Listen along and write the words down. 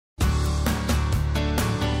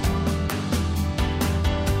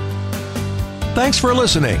Thanks for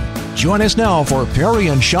listening. Join us now for Perry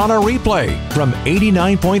and Shauna Replay from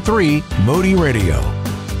 89.3 Moody Radio.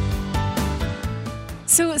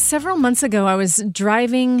 So several months ago, I was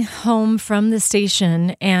driving home from the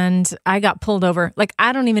station and I got pulled over. Like,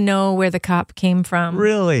 I don't even know where the cop came from.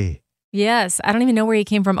 Really? Yes. I don't even know where he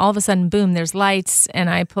came from. All of a sudden, boom, there's lights and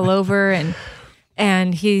I pull over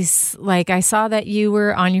and he's like, I saw that you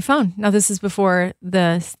were on your phone. Now, this is before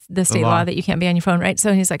the state law that you can't be on your phone, right?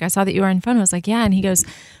 So he's like, I saw that you were on your phone. I was like, yeah. And he goes,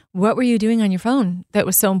 what were you doing on your phone that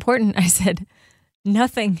was so important? I said,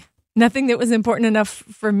 nothing. Nothing that was important enough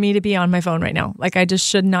for me to be on my phone right now. Like, I just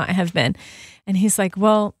should not have been. And he's like,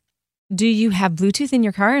 well, do you have Bluetooth in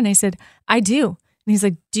your car? And I said, I do. And he's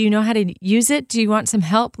like, do you know how to use it? Do you want some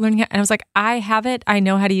help learning how? And I was like, I have it. I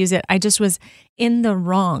know how to use it. I just was in the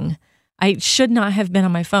wrong. I should not have been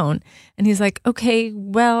on my phone. And he's like, okay,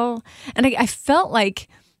 well, and I felt like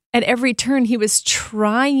at every turn he was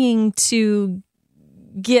trying to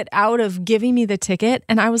get out of giving me the ticket.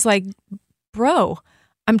 And I was like, bro,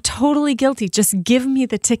 I'm totally guilty. Just give me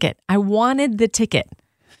the ticket. I wanted the ticket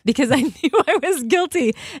because I knew I was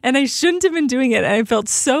guilty and I shouldn't have been doing it. And I felt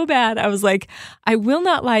so bad. I was like, I will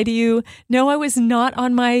not lie to you. No, I was not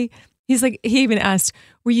on my, he's like, he even asked,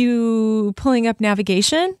 were you pulling up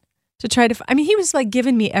navigation to try to, he was like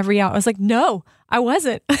giving me every out. I was like, no, I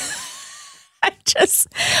wasn't. I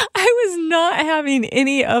was not having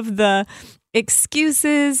any of the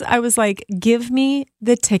excuses. I was like, give me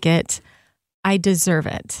the ticket. I deserve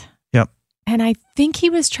it. Yep. And I think he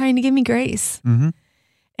was trying to give me grace. Mm-hmm.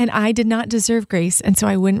 And I did not deserve grace, and so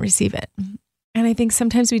I wouldn't receive it. And I think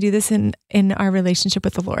sometimes we do this in our relationship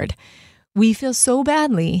with the Lord. We feel so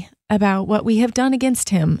badly about what we have done against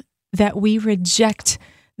him that we reject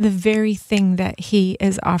the very thing that he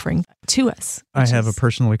is offering to us. I have a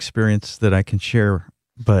personal experience that I can share,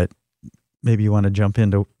 but maybe you want to jump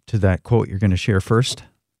into that quote you're going to share first.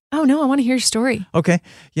 Oh, no, I want to hear your story. Okay.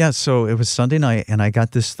 Yeah, so it was Sunday night, and I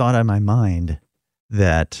got this thought on my mind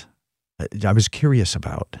that I was curious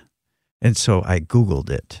about. And so I Googled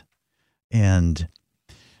it, and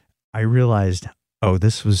I realized, oh,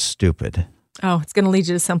 this was stupid. Oh, it's going to lead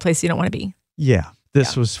you to someplace you don't want to be. Yeah,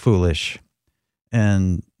 this was foolish.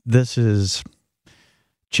 And this is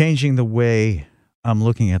changing the way I'm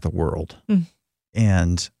looking at the world. Mm.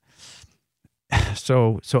 And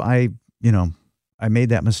so I made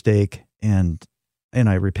that mistake and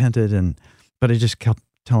I repented but I just kept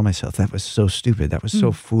telling myself that was so stupid. That was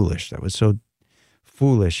so foolish. That was so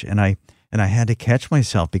foolish. And I had to catch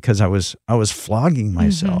myself because I was flogging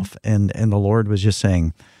myself and the Lord was just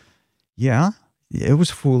saying, yeah, it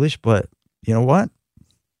was foolish, but you know what?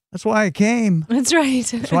 That's why I came. That's right.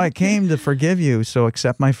 That's why I came to forgive you. So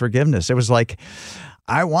accept my forgiveness. It was like,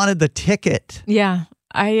 I wanted the ticket. Yeah,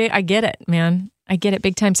 I get it, man. I get it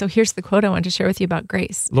big time. So here's the quote I wanted to share with you about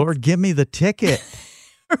grace. Lord, give me the ticket.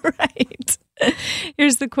 Right.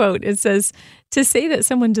 Here's the quote. It says, to say that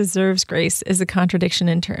someone deserves grace is a contradiction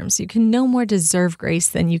in terms. You can no more deserve grace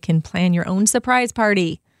than you can plan your own surprise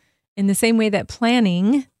party. In the same way that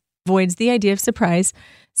planning voids the idea of surprise,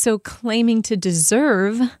 so claiming to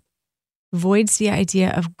deserve voids the idea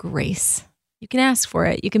of grace. You can ask for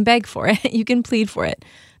it. You can beg for it. You can plead for it.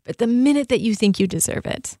 But the minute that you think you deserve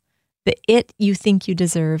it, the it you think you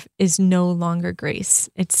deserve is no longer grace.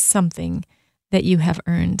 It's something that you have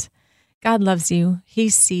earned. God loves you. He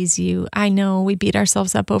sees you. I know we beat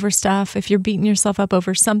ourselves up over stuff. If you're beating yourself up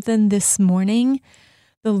over something this morning,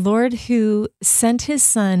 the Lord who sent his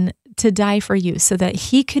son to die for you so that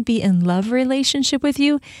he could be in love relationship with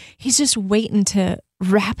you, he's just waiting to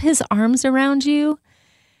wrap his arms around you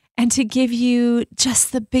and to give you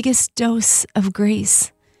just the biggest dose of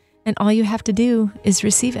grace. And all you have to do is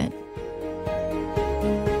receive it.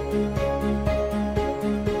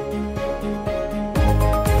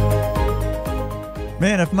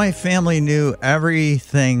 Man, if my family knew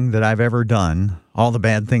everything that I've ever done, all the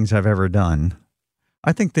bad things I've ever done,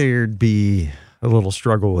 I think there'd be a little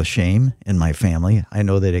struggle with shame in my family. I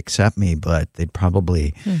know they'd accept me, but they'd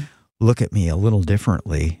probably look at me a little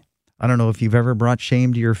differently. I don't know if you've ever brought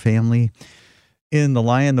shame to your family. In The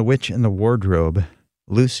Lion, the Witch, and the Wardrobe,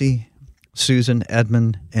 Lucy, Susan,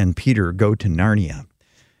 Edmund, and Peter go to Narnia.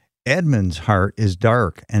 Edmund's heart is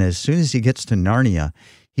dark, and as soon as he gets to Narnia,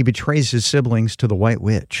 he betrays his siblings to the White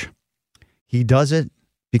Witch. He does it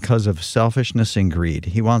because of selfishness and greed.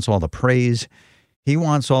 He wants all the praise. He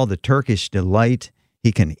wants all the Turkish delight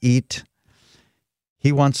he can eat.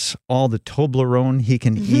 He wants all the Toblerone he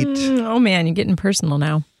can eat. Oh, man, you're getting personal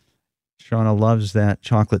now. Shauna loves that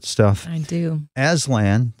chocolate stuff. I do.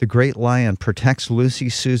 Aslan, the great lion, protects Lucy,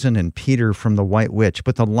 Susan, and Peter from the White Witch,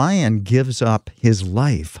 but the lion gives up his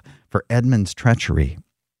life for Edmund's treachery.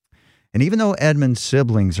 And even though Edmund's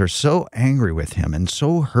siblings are so angry with him and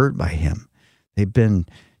so hurt by him, they've been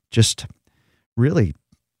just really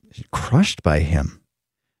crushed by him,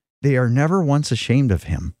 they are never once ashamed of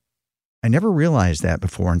him. I never realized that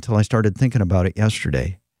before until I started thinking about it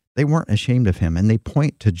yesterday. They weren't ashamed of him, and they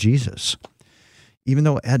point to Jesus. Even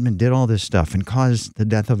though Edmund did all this stuff and caused the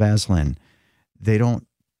death of Aslan, they don't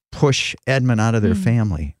push Edmund out of their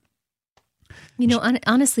family. You know,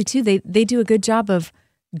 honestly, too, they do a good job of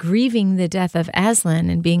grieving the death of Aslan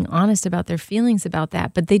and being honest about their feelings about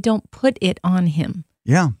that, but they don't put it on him.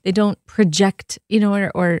 Yeah. They don't project,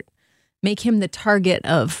 or make him the target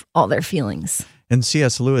of all their feelings. And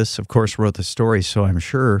C.S. Lewis, of course, wrote the story, so I'm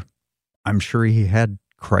sure he had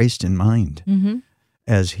Christ in mind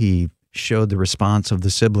as he showed the response of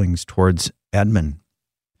the siblings towards Edmund.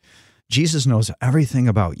 Jesus knows everything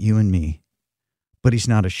about you and me, but he's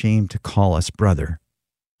not ashamed to call us brother,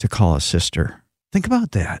 to call us sister. Think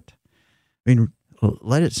about that. I mean,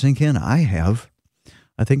 let it sink in. I have.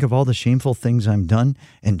 I think of all the shameful things I've done,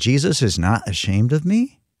 and Jesus is not ashamed of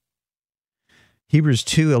me? Hebrews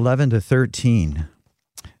 2:11-13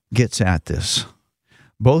 gets at this.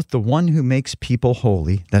 Both the one who makes people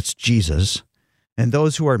holy, that's Jesus, and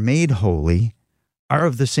those who are made holy are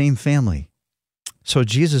of the same family. So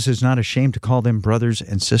Jesus is not ashamed to call them brothers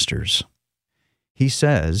and sisters.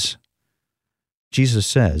 Jesus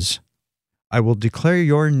says, I will declare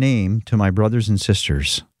your name to my brothers and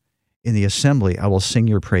sisters. In the assembly, I will sing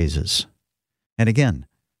your praises. And again,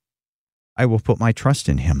 I will put my trust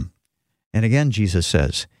in him. And again, Jesus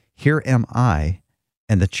says, here am I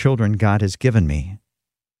and the children God has given me.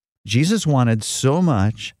 Jesus wanted so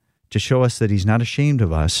much to show us that he's not ashamed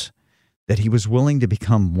of us, that he was willing to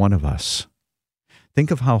become one of us.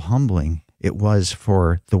 Think of how humbling it was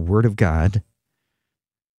for the Word of God,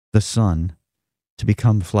 the Son, to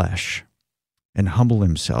become flesh and humble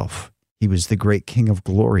himself. He was the great King of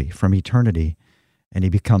glory from eternity, and he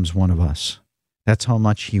becomes one of us. That's how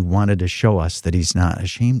much he wanted to show us that he's not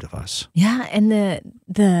ashamed of us. Yeah, and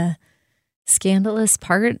the scandalous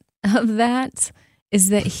part of that is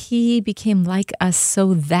that he became like us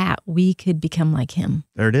so that we could become like him.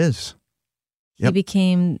 There it is. Yep. He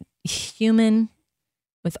became human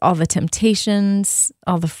with all the temptations,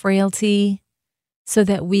 all the frailty, so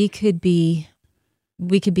that we could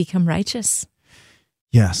become righteous.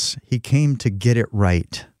 Yes, he came to get it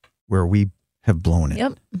right where we have blown it.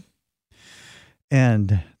 Yep.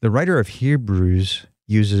 And the writer of Hebrews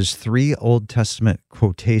uses 3 Old Testament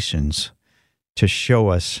quotations to show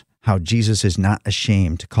us how Jesus is not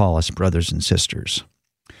ashamed to call us brothers and sisters.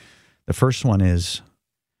 The first one is,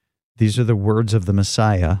 these are the words of the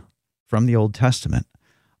Messiah from the Old Testament.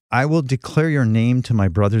 I will declare your name to my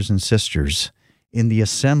brothers and sisters. In the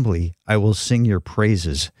assembly, I will sing your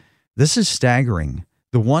praises. This is staggering.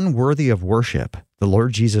 The one worthy of worship, the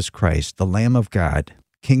Lord Jesus Christ, the Lamb of God,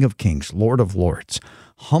 King of Kings, Lord of Lords,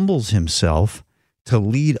 humbles himself to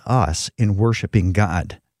lead us in worshiping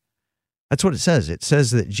God. That's what it says. It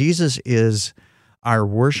says that Jesus is our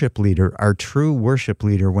worship leader, our true worship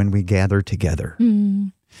leader when we gather together.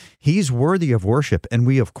 He's worthy of worship, and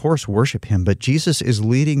we, of course, worship him, but Jesus is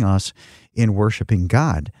leading us in worshiping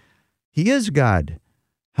God. He is God.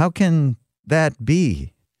 How can that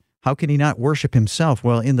be? How can he not worship himself?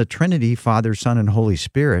 Well, in the Trinity, Father, Son, and Holy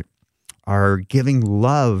Spirit are giving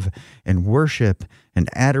love and worship and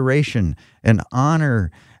adoration and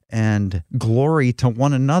honor and glory to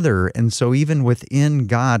one another. And so even within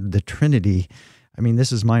God, the Trinity, I mean,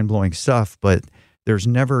 this is mind-blowing stuff, but there's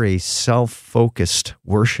never a self-focused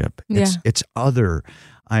worship. It's other.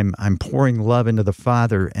 I'm pouring love into the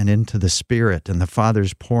Father and into the Spirit, and the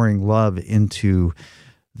Father's pouring love into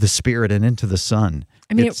the Spirit and into the Son.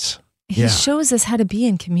 I mean, he shows us how to be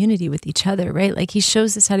in community with each other, right? Like he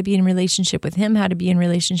shows us how to be in relationship with him, how to be in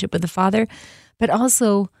relationship with the Father, but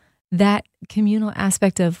also that communal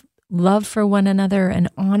aspect of love for one another and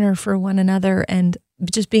honor for one another and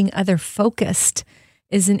just being other focused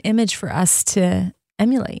is an image for us to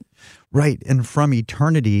emulate. Right. And from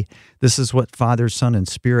eternity, this is what Father, Son, and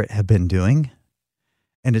Spirit have been doing.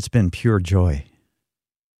 And it's been pure joy.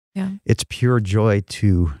 Yeah. It's pure joy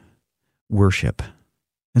to worship.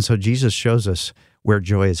 And so Jesus shows us where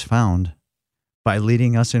joy is found by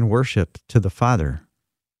leading us in worship to the Father.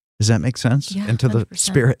 Does that make sense? Yeah, and to the 100%.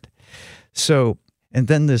 Spirit. So, and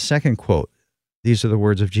then the second quote, these are the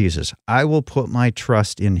words of Jesus. I will put my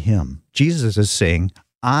trust in him. Jesus is saying,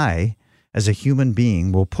 I, as a human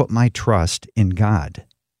being, will put my trust in God.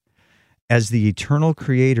 As the eternal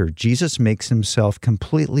creator, Jesus makes himself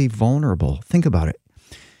completely vulnerable. Think about it.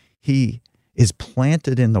 He is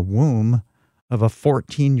planted in the womb of a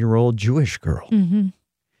 14-year-old Jewish girl. Mm-hmm.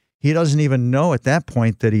 He doesn't even know at that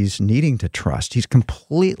point that he's needing to trust. He's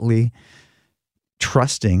completely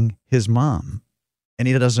trusting his mom, and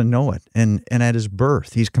he doesn't know it. And at his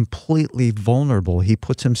birth, he's completely vulnerable. He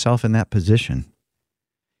puts himself in that position.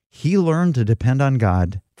 He learned to depend on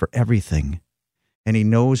God for everything, and he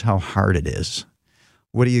knows how hard it is.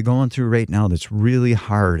 What are you going through right now that's really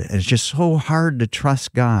hard? And it's just so hard to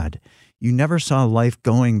trust God. You never saw life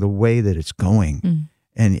going the way that it's going. Mm.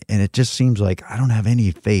 And it just seems like I don't have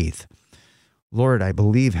any faith. Lord, I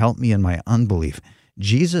believe, help me in my unbelief.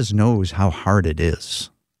 Jesus knows how hard it is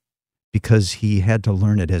because he had to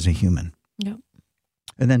learn it as a human. Yep.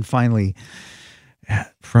 And then finally,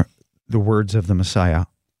 from the words of the Messiah,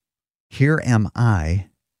 here am I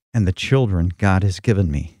and the children God has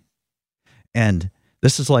given me. And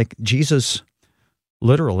this is like Jesus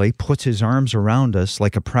literally puts his arms around us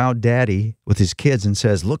like a proud daddy with his kids and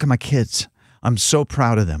says, look at my kids. I'm so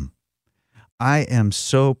proud of them. I am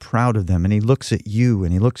so proud of them. And he looks at you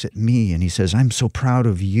and he looks at me and he says, I'm so proud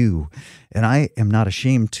of you. And I am not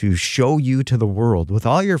ashamed to show you to the world with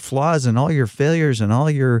all your flaws and all your failures and all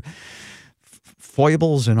your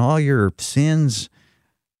foibles and all your sins.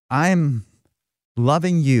 I'm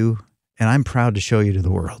loving you and I'm proud to show you to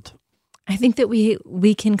the world. I think that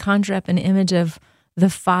we can conjure up an image of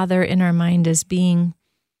the Father in our mind as being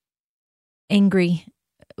angry,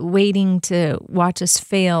 waiting to watch us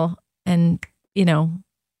fail and,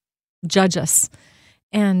 judge us.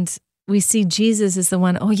 And we see Jesus as the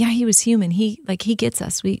one, oh yeah, he was human. He gets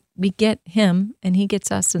us. We get him and he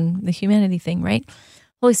gets us and the humanity thing, right?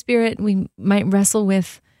 Holy Spirit, we might wrestle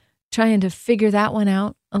with trying to figure that one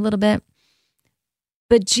out a little bit.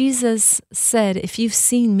 But Jesus said, if you've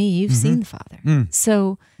seen me, you've seen the Father. Mm.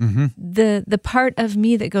 So the part of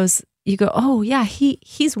me that goes, you go, oh yeah,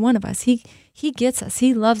 he's one of us. He gets us.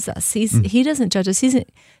 He loves us. He doesn't judge us.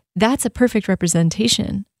 That's a perfect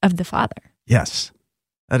representation of the Father. Yes,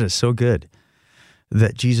 that is so good.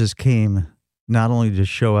 That Jesus came not only to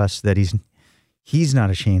show us that he's not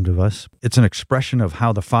ashamed of us. It's an expression of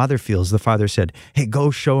how the Father feels. The Father said, hey,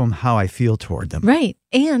 go show them how I feel toward them. Right.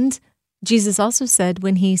 And Jesus also said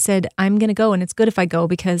when he said, I'm going to go and it's good if I go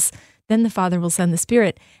because then the Father will send the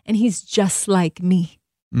Spirit and he's just like me,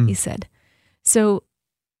 he said. So,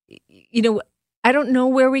 I don't know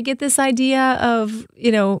where we get this idea of,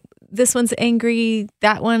 this one's angry,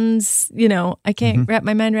 that one's, I can't wrap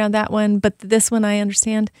my mind around that one, but this one I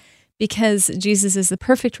understand because Jesus is the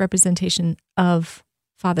perfect representation of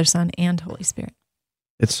Father, Son, and Holy Spirit.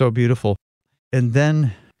 It's so beautiful. And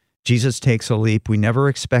then Jesus takes a leap we never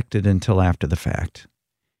expected until after the fact.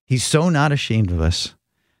 He's so not ashamed of us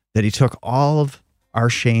that he took all of our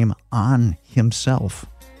shame on himself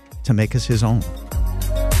to make us his own.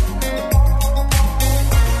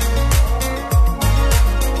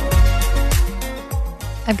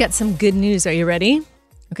 I've got some good news. Are you ready?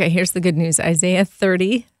 Okay, here's the good news. Isaiah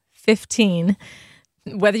 30:15.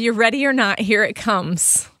 Whether you're ready or not, here it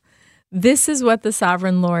comes. This is what the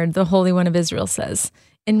sovereign Lord, the Holy One of Israel, says.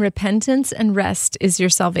 In repentance and rest is your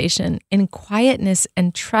salvation. In quietness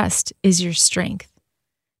and trust is your strength.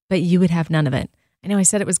 But you would have none of it. I know I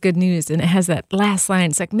said it was good news, and it has that last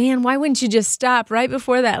line. It's like, man, why wouldn't you just stop right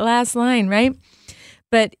before that last line, right?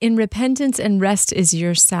 But in repentance and rest is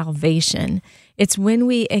your salvation. It's when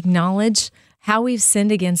we acknowledge how we've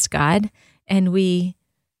sinned against God, and we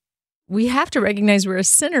have to recognize we're a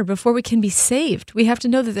sinner before we can be saved. We have to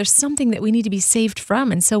know that there's something that we need to be saved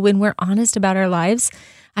from. And so when we're honest about our lives,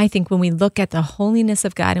 I think when we look at the holiness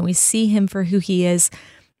of God and we see him for who he is,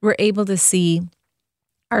 we're able to see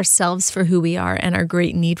ourselves for who we are and our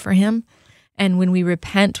great need for him. And when we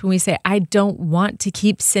repent, when we say, I don't want to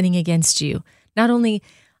keep sinning against you,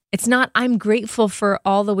 it's not, I'm grateful for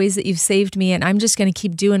all the ways that you've saved me and I'm just going to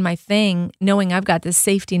keep doing my thing, knowing I've got this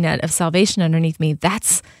safety net of salvation underneath me.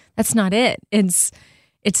 That's not it. It's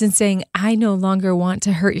in saying, I no longer want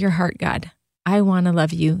to hurt your heart, God. I want to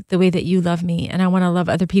love you the way that you love me, and I want to love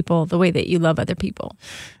other people the way that you love other people.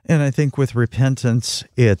 And I think with repentance,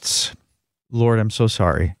 it's, Lord, I'm so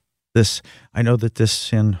sorry. I know that this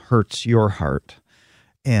sin hurts your heart,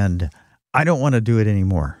 and I don't want to do it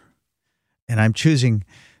anymore. And I'm choosing,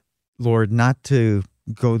 Lord, not to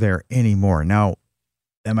go there anymore. Now,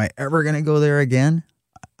 am I ever going to go there again?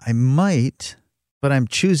 I might, but I'm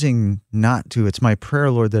choosing not to. It's my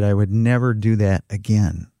prayer, Lord, that I would never do that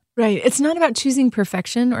again. Right. It's not about choosing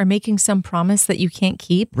perfection or making some promise that you can't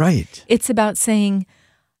keep. Right. It's about saying,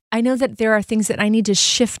 I know that there are things that I need to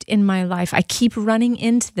shift in my life. I keep running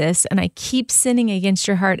into this and I keep sinning against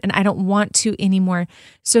your heart and I don't want to anymore.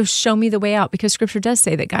 So show me the way out, because scripture does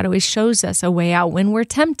say that God always shows us a way out when we're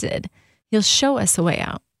tempted. He'll show us a way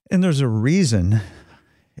out. And there's a reason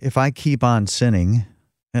if I keep on sinning,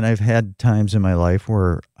 and I've had times in my life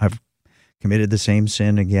where I've committed the same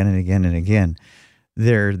sin again and again and again,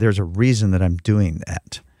 there's a reason that I'm doing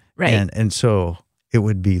that. Right. And so it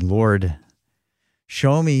would be, Lord,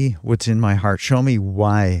 show me what's in my heart. Show me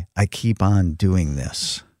why I keep on doing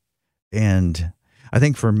this. And I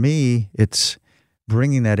think for me, it's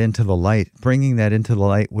bringing that into the light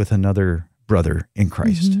with another brother in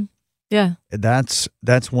Christ. Mm-hmm. Yeah. That's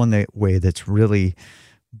one way that's really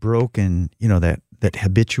broken, that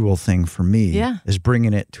habitual thing for me is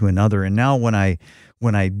bringing it to another. And now when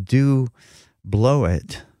I do blow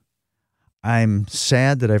it, I'm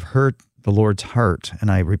sad that I've hurt the Lord's heart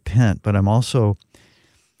and I repent, but I'm also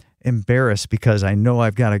embarrassed because I know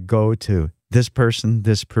I've got to go to this person,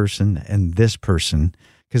 and this person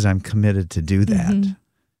because I'm committed to do that. Mm-hmm.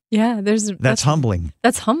 Yeah, that's humbling.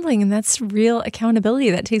 That's humbling, and that's real accountability.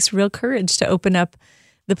 That takes real courage to open up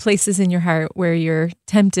the places in your heart where you're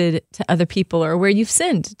tempted to other people or where you've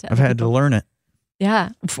sinned. I've had to learn it. Yeah.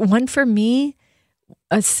 One for me,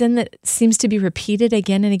 a sin that seems to be repeated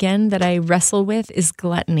again and again that I wrestle with is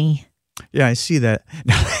gluttony. Yeah, I see that.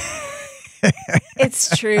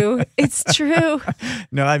 It's true. It's true.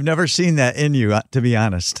 No, I've never seen that in you, to be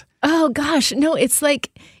honest. Oh, gosh. No, it's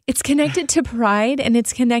like it's connected to pride and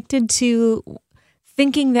it's connected to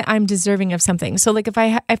thinking that I'm deserving of something. So like if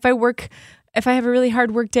I have a really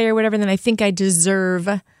hard work day or whatever, then I think I deserve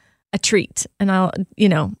a treat and I'll,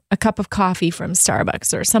 a cup of coffee from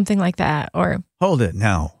Starbucks or something like that. Or hold it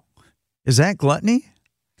now. Is that gluttony?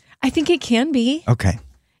 I think it can be. Okay.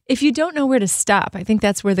 If you don't know where to stop, I think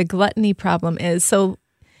that's where the gluttony problem is. So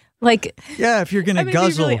if you're going to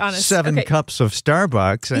guzzle really 7 cups of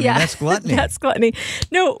Starbucks, I mean, that's gluttony. That's gluttony.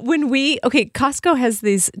 No, Costco has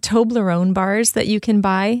these Toblerone bars that you can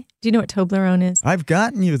buy. Do you know what Toblerone is? I've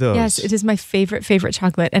gotten you those. Yes, it is my favorite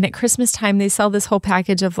chocolate. And at Christmas time, they sell this whole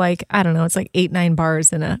package of it's like 8-9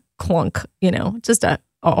 bars in a clunk, just a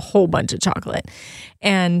whole bunch of chocolate.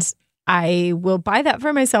 And I will buy that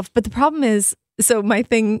for myself. But the problem is, so my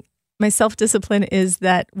self-discipline is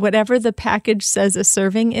that whatever the package says a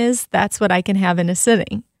serving is, that's what I can have in a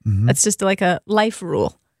sitting. Mm-hmm. That's just like a life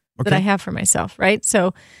rule that I have for myself, right?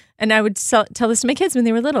 So, and I would tell this to my kids when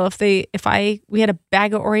they were little. We had a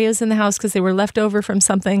bag of Oreos in the house because they were left over from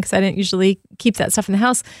something, because I didn't usually keep that stuff in the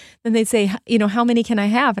house. Then they'd say, how many can I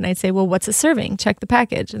have? And I'd say, well, what's a serving? Check the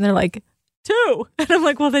package. And they're like, 2. And I'm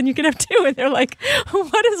like, well, then you can have 2. And they're like,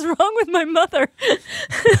 what is wrong with my mother?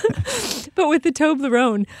 But with the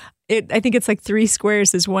Toblerone, I think it's like 3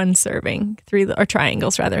 squares is 1 serving, 3 little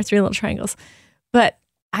triangles. But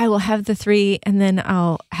I will have the 3, and then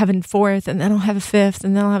I'll have a 4th, and then I'll have a 5th,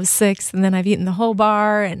 and then I'll have a 6th, and then I've eaten the whole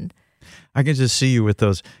bar. And I can just see you with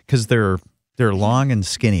those because they're long and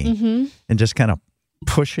skinny, mm-hmm. and just kind of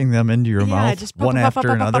pushing them into your mouth just one after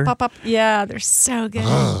another. Yeah, they're so good.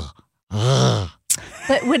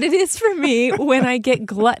 But what it is for me when I get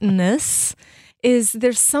gluttonous is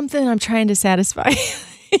there's something I'm trying to satisfy.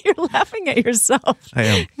 You're laughing at yourself. I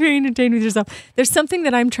am. You're entertained with yourself. There's something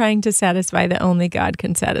that I'm trying to satisfy that only God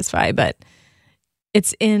can satisfy, but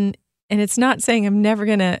it's not saying I'm never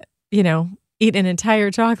going to, eat an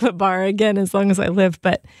entire chocolate bar again as long as I live,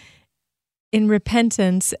 but in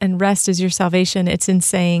repentance and rest is your salvation. It's in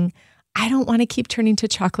saying, I don't want to keep turning to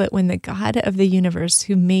chocolate when the God of the universe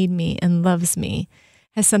who made me and loves me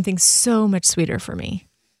has something so much sweeter for me.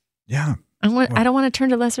 Yeah. I don't want to turn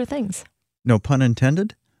to lesser things. No pun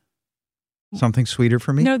intended? Something sweeter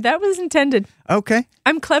for me? No, that was intended. Okay.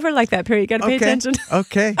 I'm clever like that, Perry. You got to pay attention.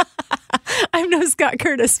 Okay. I'm no Scott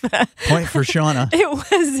Curtis. But point for Shauna. It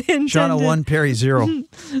was intended. Shauna 1, Perry 0.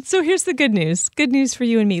 So here's the good news. Good news for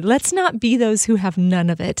you and me. Let's not be those who have none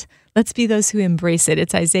of it. Let's be those who embrace it.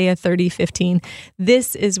 It's Isaiah 30:15.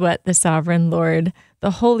 This is what the sovereign Lord,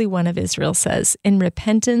 the Holy One of Israel, says. In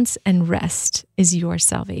repentance and rest is your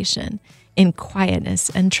salvation. In quietness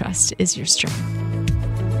and trust is your strength.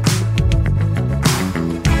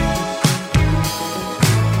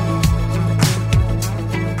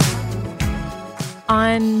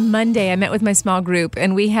 On Monday, I met with my small group,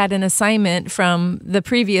 and we had an assignment from the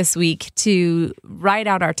previous week to write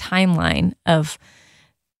out our timeline of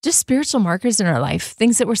just spiritual markers in our life,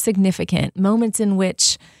 things that were significant, moments in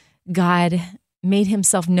which God made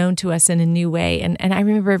himself known to us in a new way. And I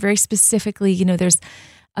remember very specifically, there's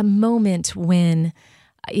a moment when,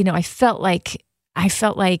 I felt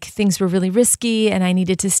like things were really risky and I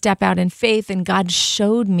needed to step out in faith, and God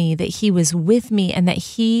showed me that he was with me and that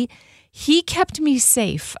he He kept me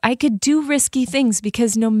safe. I could do risky things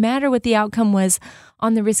because no matter what the outcome was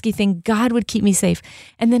on the risky thing, God would keep me safe.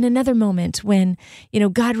 And then another moment when,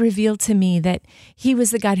 God revealed to me that he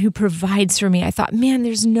was the God who provides for me. I thought, man,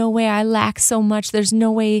 there's no way, I lack so much. There's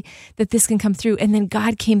no way that this can come through. And then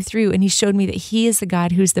God came through and he showed me that he is the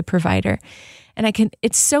God who's the provider. And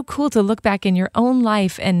it's so cool to look back in your own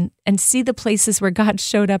life and see the places where God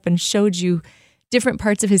showed up and showed you different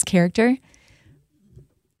parts of his character.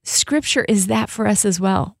 Scripture is that for us as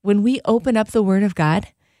well. When we open up the Word of God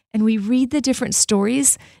and we read the different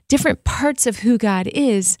stories, different parts of who God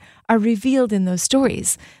is are revealed in those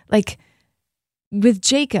stories. Like with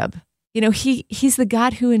Jacob, he's the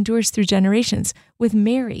God who endures through generations. With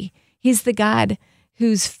Mary, he's the God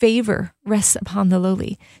whose favor rests upon the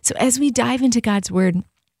lowly. So as we dive into God's Word,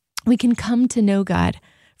 we can come to know God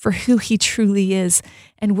for who he truly is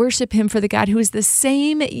and worship him for the God who is the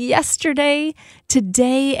same yesterday,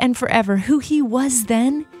 today, and forever. Who he was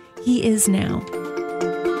then, he is now.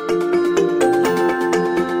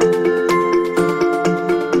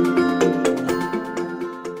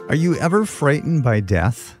 Are you ever frightened by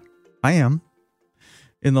death? I am.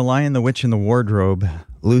 In The Lion, the Witch, and the Wardrobe,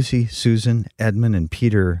 Lucy, Susan, Edmund, and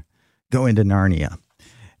Peter go into Narnia.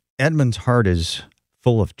 Edmund's heart is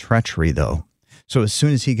full of treachery, though. So as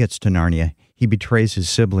soon as he gets to Narnia, he betrays his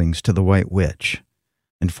siblings to the White Witch.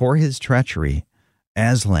 And for his treachery,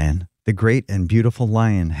 Aslan, the great and beautiful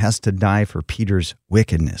lion, has to die for Peter's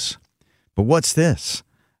wickedness. But what's this?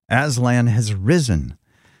 Aslan has risen.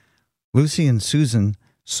 Lucy and Susan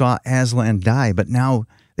saw Aslan die, but now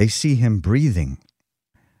they see him breathing.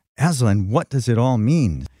 Aslan, what does it all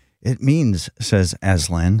mean? It means, says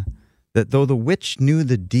Aslan, that though the witch knew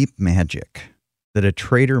the deep magic, that a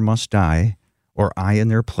traitor must die, or I in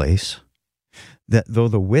their place, that though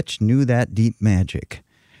the witch knew that deep magic,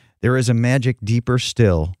 there is a magic deeper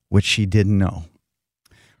still which she didn't know.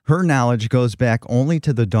 Her knowledge goes back only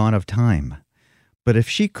to the dawn of time, but if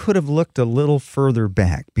she could have looked a little further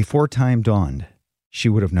back before time dawned, she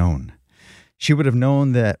would have known. She would have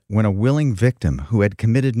known that when a willing victim who had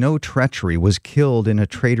committed no treachery was killed in a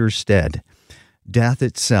traitor's stead, death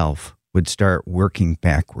itself would start working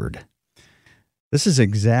backward. This is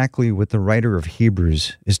exactly what the writer of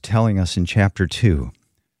Hebrews is telling us in chapter 2.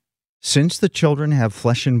 Since the children have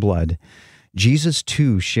flesh and blood, Jesus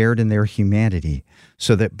too shared in their humanity,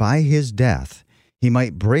 so that by his death he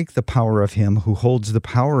might break the power of him who holds the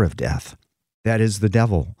power of death, that is, the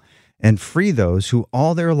devil, and free those who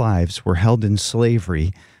all their lives were held in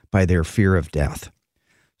slavery by their fear of death.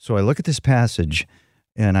 So I look at this passage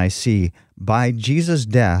and I see, by Jesus'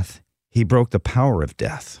 death, he broke the power of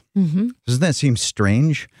death. Mm-hmm. Doesn't that seem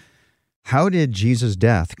strange? How did Jesus'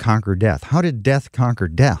 death conquer death? How did death conquer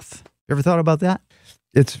death? You ever thought about that?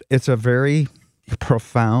 It's a very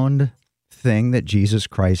profound thing that Jesus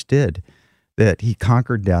Christ did, that he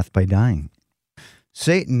conquered death by dying.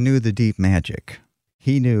 Satan knew the deep magic.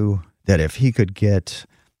 He knew that if he could get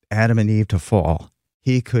Adam and Eve to fall,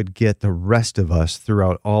 he could get the rest of us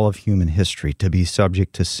throughout all of human history to be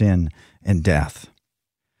subject to sin and death.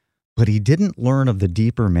 But he didn't learn of the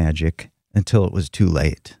deeper magic until it was too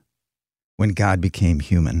late. When God became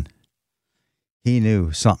human, he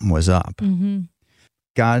knew something was up. Mm-hmm.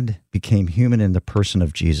 God became human in the person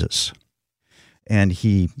of Jesus. And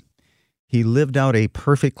he lived out a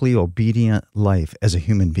perfectly obedient life as a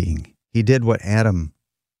human being. He did what Adam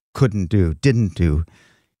didn't do.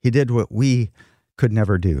 He did what we could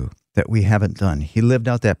never do, that we haven't done. He lived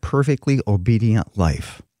out that perfectly obedient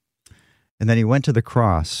life. And then he went to the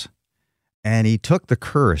cross, and he took the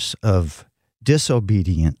curse of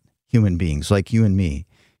disobedient human beings like you and me.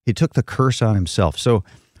 He took the curse on himself. So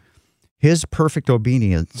his perfect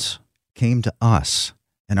obedience came to us,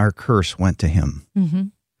 and our curse went to him. Mm-hmm.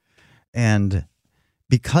 And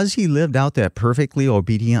because he lived out that perfectly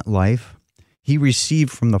obedient life, he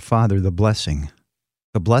received from the Father the blessing.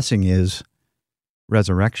 The blessing is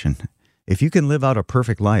resurrection. If you can live out a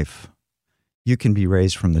perfect life, you can be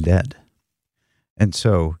raised from the dead. And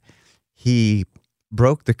so he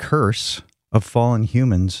broke the curse of fallen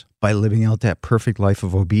humans by living out that perfect life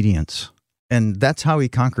of obedience. And that's how he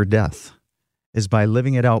conquered death, is by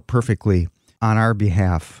living it out perfectly on our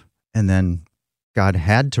behalf. And then God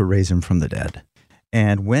had to raise him from the dead.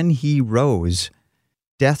 And when he rose,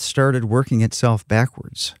 death started working itself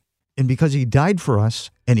backwards. And because he died for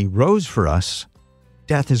us and he rose for us,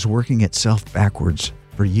 death is working itself backwards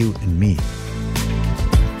for you and me.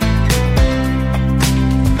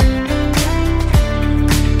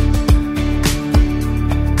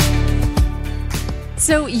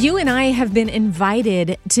 So you and I have been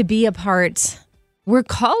invited to be a part We're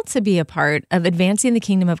called to be a part of advancing the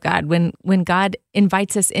kingdom of God. When God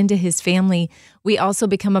invites us into his family, we also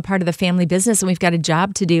become a part of the family business, and we've got a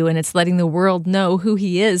job to do, and it's letting the world know who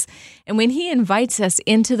he is. And when he invites us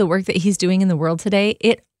into the work that he's doing in the world today,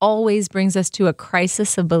 it always brings us to a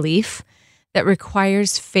crisis of belief that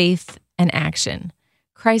requires faith and action.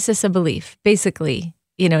 Crisis of belief. Basically,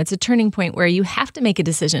 it's a turning point where you have to make a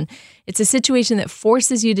decision. It's a situation that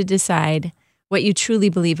forces you to decide what you truly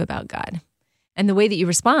believe about God. And the way that you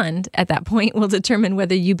respond at that point will determine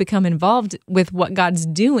whether you become involved with what God's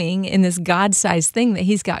doing in this God-sized thing that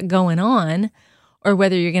he's got going on, or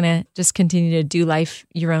whether you're going to just continue to do life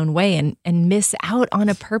your own way and miss out on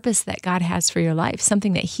a purpose that God has for your life,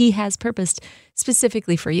 something that he has purposed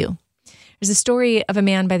specifically for you. There's a story of a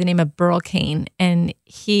man by the name of Burl Cain, and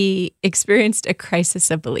he experienced a crisis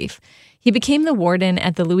of belief. He became the warden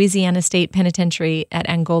at the Louisiana State Penitentiary at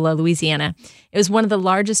Angola, Louisiana. It was one of the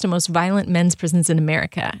largest and most violent men's prisons in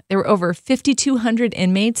America. There were over 5,200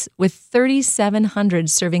 inmates, with 3,700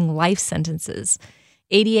 serving life sentences.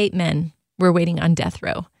 88 men were waiting on death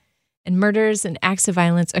row. And murders and acts of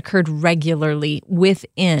violence occurred regularly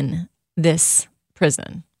within this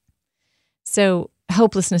prison. So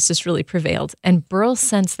hopelessness just really prevailed. And Burl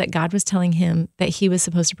sensed that God was telling him that he was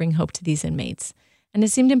supposed to bring hope to these inmates. And it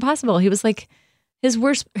seemed impossible. He was like, his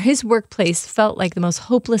workplace felt like the most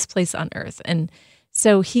hopeless place on earth. And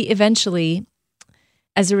so he eventually,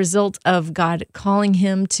 as a result of God calling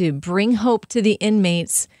him to bring hope to the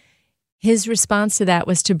inmates, his response to that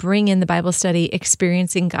was to bring in the Bible study,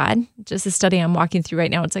 Experiencing God. Just a study I'm walking through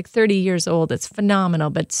right now. It's like 30 years old. It's phenomenal,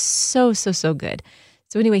 but so good.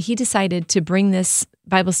 So anyway, he decided to bring this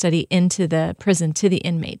Bible study into the prison to the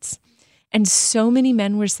inmates. And so many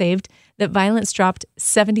men were saved that violence dropped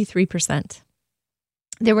 73%.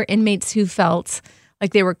 There were inmates who felt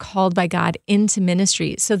like they were called by God into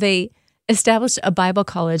ministry. So they established a Bible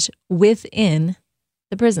college within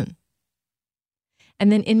the prison.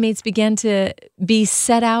 And then inmates began to be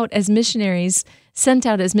sent out as missionaries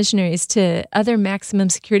to other maximum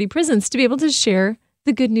security prisons to be able to share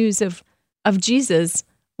the good news of Jesus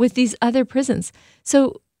with these other prisons.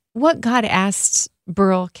 So what God asked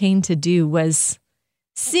Burl Cain to do was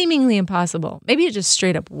seemingly impossible. Maybe it just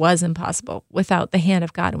straight up was impossible without the hand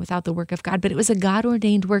of God and without the work of God, but it was a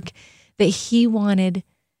God-ordained work that he wanted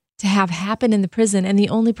to have happen in the prison, and the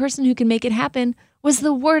only person who could make it happen was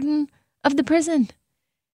the warden of the prison.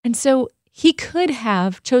 And so he could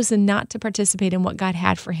have chosen not to participate in what God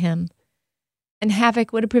had for him, and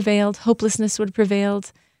havoc would have prevailed, hopelessness would have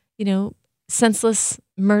prevailed, senseless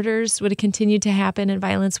murders would have continued to happen and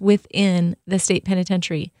violence within the state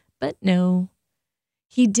penitentiary. But no,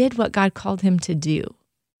 he did what God called him to do.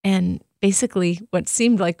 And basically what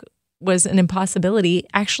seemed like was an impossibility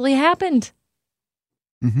actually happened.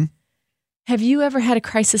 Mm-hmm. Have you ever had a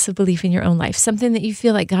crisis of belief in your own life? Something that you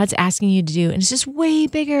feel like God's asking you to do, and it's just way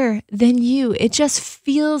bigger than you. It just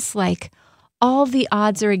feels like all the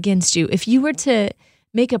odds are against you. If you were to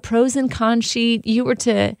make a pros and cons sheet, you were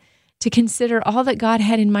to consider all that God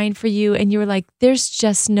had in mind for you, and you were like, there's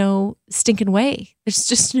just no stinking way. There's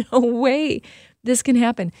just no way this can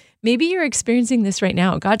happen. Maybe you're experiencing this right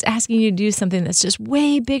now. God's asking you to do something that's just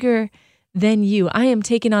way bigger than you. I am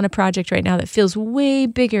taking on a project right now that feels way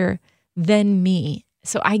bigger than me.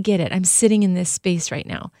 So I get it. I'm sitting in this space right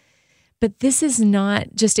now. But this is not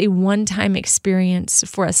just a one-time experience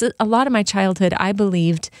for us. A lot of my childhood, I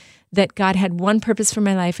believed that God had one purpose for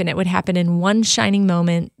my life, and it would happen in one shining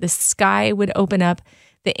moment. The sky would open up,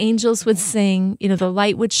 the angels would sing, the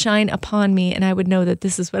light would shine upon me, and I would know that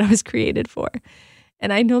this is what I was created for.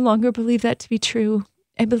 And I no longer believe that to be true.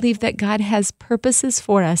 I believe that God has purposes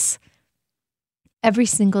for us every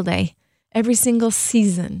single day, every single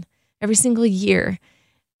season, every single year.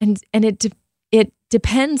 And it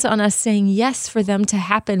depends on us saying yes for them to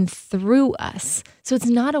happen through us. So it's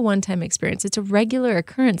not a one-time experience. It's a regular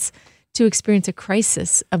occurrence to experience a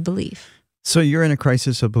crisis of belief. So you're in a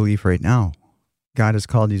crisis of belief right now. God has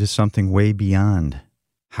called you to something way beyond.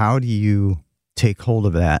 How do you take hold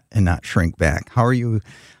of that and not shrink back? How are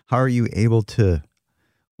you able to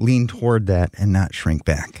lean toward that and not shrink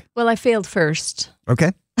back? Well, I failed first.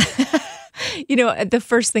 Okay. The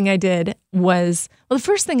first thing I did was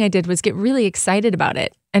get really excited about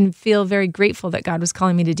it and feel very grateful that God was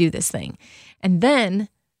calling me to do this thing. And then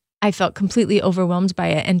I felt completely overwhelmed by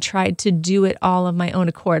it and tried to do it all of my own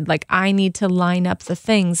accord. Like, I need to line up the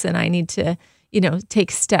things and I need to,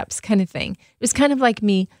 take steps kind of thing. It was kind of like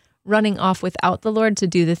me running off without the Lord to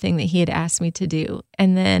do the thing that he had asked me to do.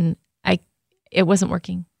 And then it wasn't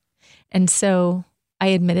working. And so I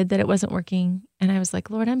admitted that it wasn't working. And I was like,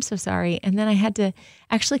 Lord, I'm so sorry. And then I had to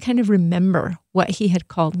actually kind of remember what he had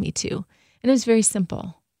called me to. And it was very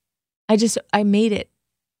simple. I made it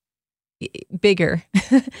bigger.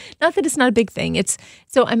 Not that it's not a big thing.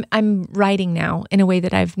 I'm writing now in a way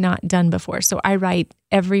that I've not done before. So I write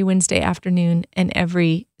every Wednesday afternoon and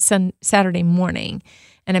every Saturday morning.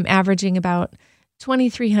 And I'm averaging about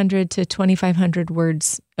 2,300 to 2,500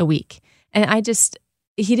 words a week. And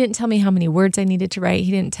he didn't tell me how many words I needed to write.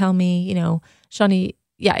 He didn't tell me, Shawnee,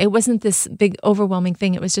 it wasn't this big overwhelming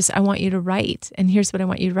thing. It was just, I want you to write. And here's what I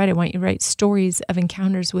want you to write. I want you to write stories of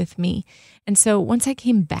encounters with me. And so once I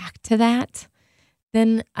came back to that,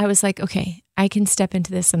 then I was like, okay, I can step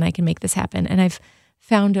into this and I can make this happen. And I've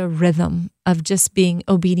found a rhythm of just being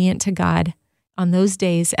obedient to God on those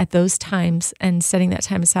days at those times and setting that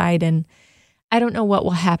time aside. And I don't know what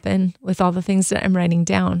will happen with all the things that I'm writing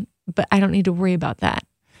down, but I don't need to worry about that.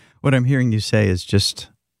 What I'm hearing you say is just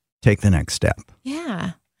take the next step.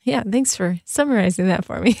 Yeah. Thanks for summarizing that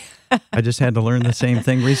for me. I just had to learn the same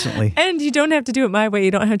thing recently. And you don't have to do it my way.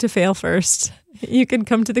 You don't have to fail first. You can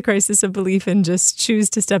come to the crisis of belief and just choose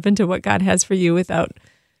to step into what God has for you without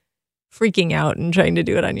freaking out and trying to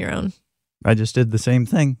do it on your own. I just did the same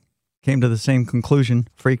thing. Came to the same conclusion,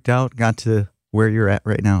 freaked out, got to where you're at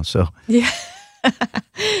right now. So yeah.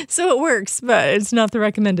 So it works, but it's not the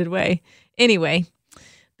recommended way. Anyway,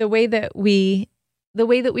 the way that we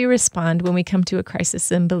respond when we come to a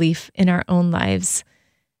crisis in belief in our own lives,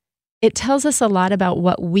 it tells us a lot about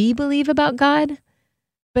what we believe about God,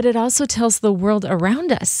 but it also tells the world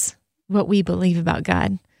around us what we believe about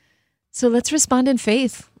God. So let's respond in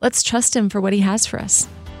faith. Let's trust Him for what He has for us.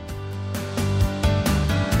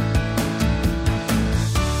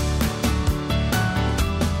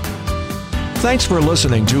 Thanks for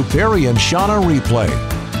listening to Perry and Shauna Replay.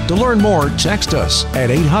 To learn more, text us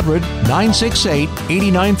at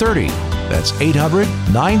 800-968-8930. That's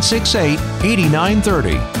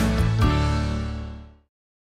 800-968-8930.